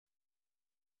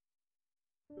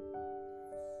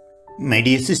My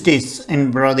dear sisters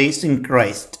and brothers in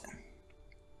Christ,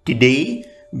 today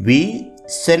we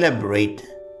celebrate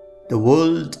the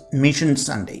World Mission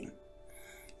Sunday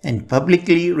and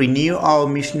publicly renew our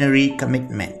missionary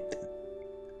commitment.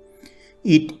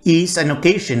 It is an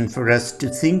occasion for us to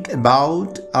think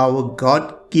about our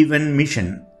God-given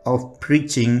mission of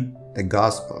preaching the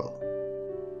gospel.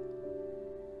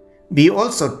 We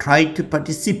also try to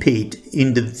participate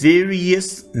in the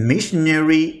various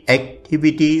missionary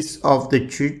activities of the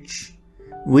Church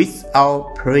with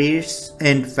our prayers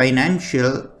and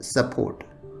financial support.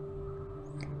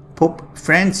 Pope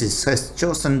Francis has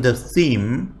chosen the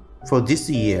theme for this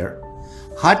year,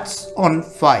 Hearts on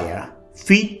Fire,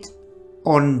 Feet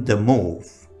on the Move.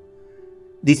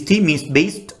 This theme is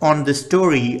based on the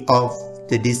story of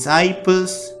the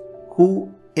disciples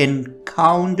who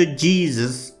encountered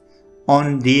Jesus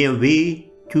on their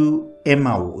way to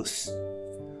Emmaus.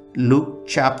 Luke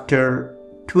chapter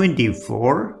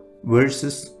 24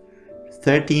 verses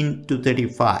 13 to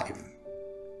 35.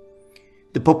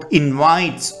 The Pope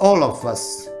invites all of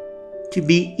us to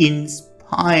be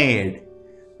inspired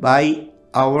by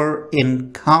our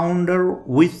encounter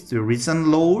with the risen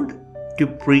Lord to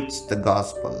preach the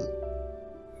gospel.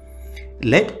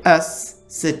 Let us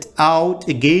set out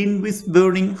again with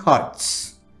burning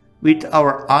hearts, with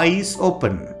our eyes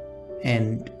open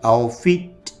and our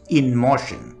feet in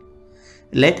motion.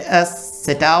 Let us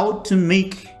set out to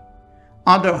make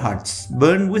other hearts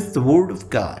burn with the Word of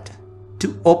God,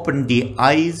 to open the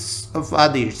eyes of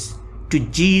others to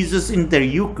Jesus in the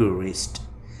Eucharist,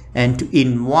 and to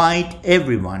invite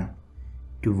everyone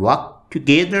to walk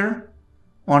together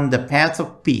on the path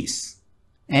of peace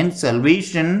and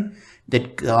salvation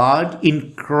that God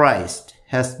in Christ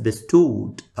has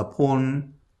bestowed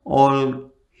upon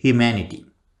all humanity.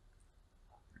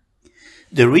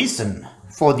 The reason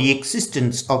for the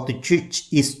existence of the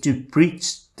Church is to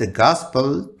preach the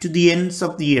gospel to the ends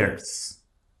of the earth.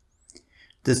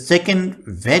 The Second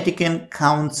Vatican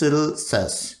Council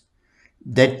says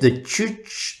that the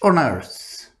Church on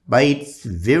earth, by its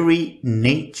very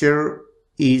nature,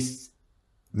 is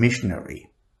missionary.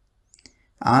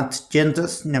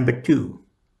 Census number 2.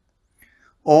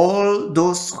 All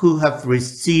those who have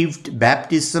received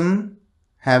baptism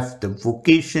have the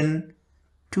vocation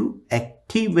to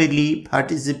actively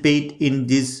participate in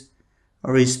this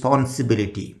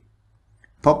responsibility.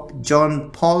 Pope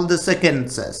John Paul II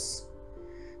says,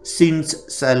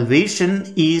 "Since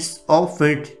salvation is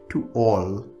offered to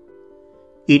all,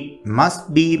 it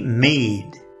must be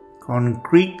made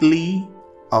concretely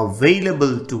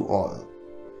available to all."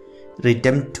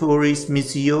 Redemptoris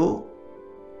Missio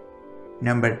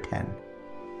number 10.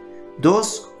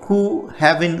 Those who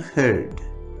haven't heard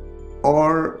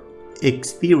or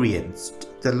experienced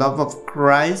the love of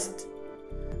Christ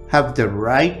have the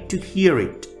right to hear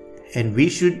it, and we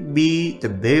should be the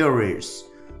bearers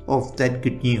of that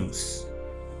good news.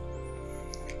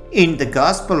 In the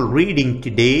Gospel reading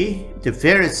today, the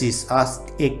Pharisees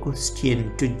asked a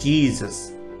question to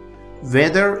Jesus,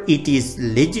 whether it is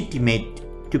legitimate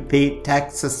to pay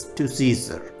taxes to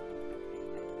Caesar.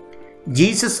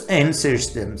 Jesus answers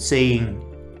them, saying,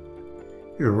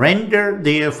 "Render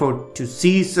therefore to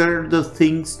Caesar the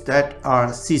things that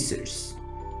are Caesar's,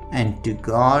 and to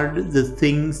God the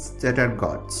things that are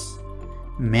God's."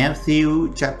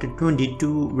 Mathew chapter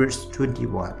 22 verse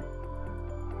 21.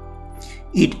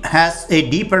 It has a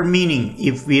deeper meaning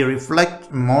if we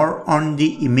reflect more on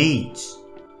the image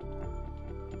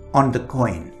on the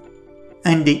coin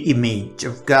and the image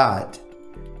of God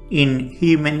in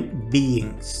human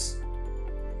beings.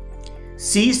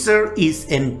 Caesar is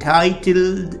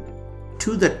entitled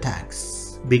to the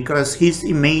tax because his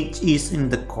image is in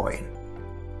the coin.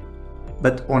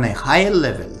 But on a higher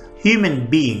level, human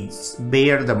beings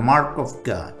bear the mark of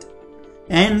God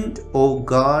and owe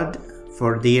God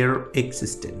for their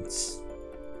existence.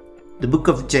 The book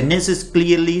of Genesis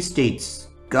clearly states,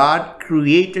 God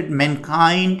created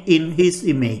mankind in His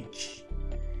image.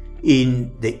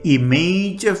 In the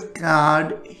image of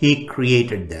God, He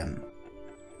created them.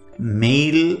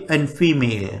 Male and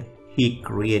female, He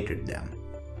created them.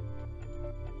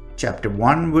 Chapter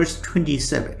 1 verse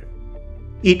 27.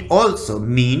 It also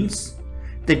means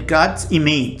that God's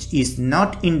image is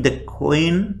not in the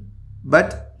coin,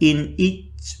 but in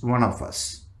each one of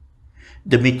us.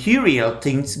 The material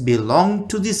things belong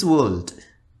to this world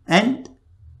and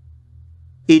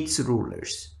its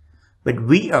rulers, but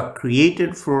we are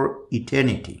created for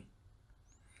eternity.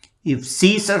 If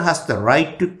Caesar has the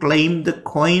right to claim the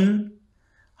coin,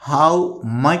 how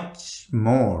much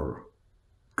more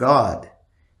God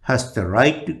has the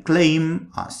right to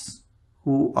claim us,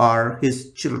 who are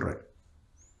His children.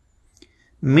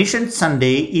 Mission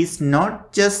Sunday is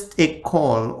not just a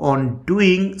call on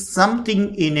doing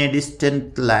something in a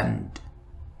distant land.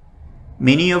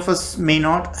 Many of us may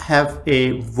not have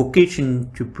a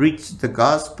vocation to preach the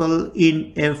gospel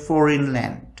in a foreign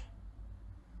land,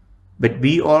 but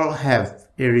we all have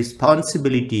a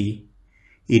responsibility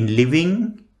in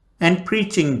living and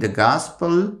preaching the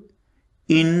gospel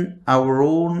in our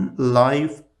own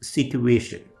life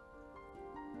situation.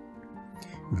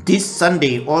 This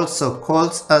Sunday also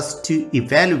calls us to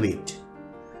evaluate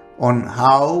on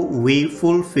how we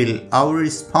fulfill our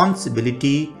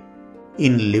responsibility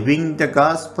in living the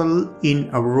gospel in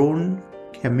our own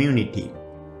community.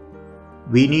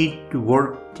 We need to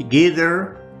work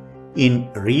together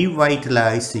in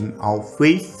revitalizing our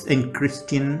faith and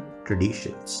Christian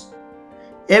traditions.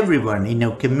 Everyone in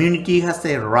our community has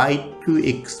a right to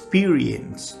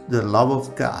experience the love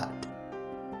of God.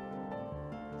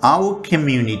 Our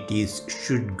communities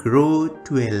should grow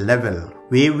to a level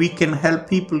where we can help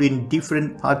people in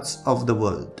different parts of the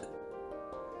world.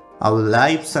 Our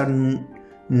lives are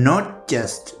not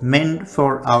just meant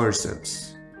for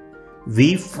ourselves.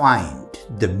 We find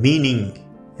the meaning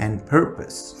and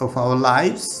purpose of our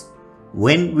lives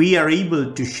when we are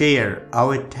able to share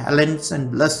our talents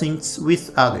and blessings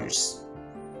with others.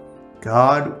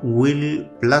 God will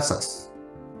bless us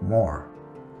more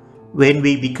when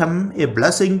we become a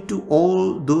blessing to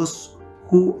all those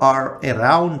who are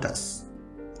around us.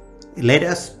 Let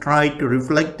us try to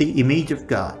reflect the image of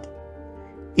God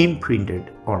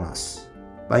imprinted on us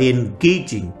by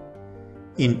engaging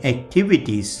in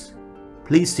activities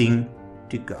pleasing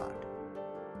to God.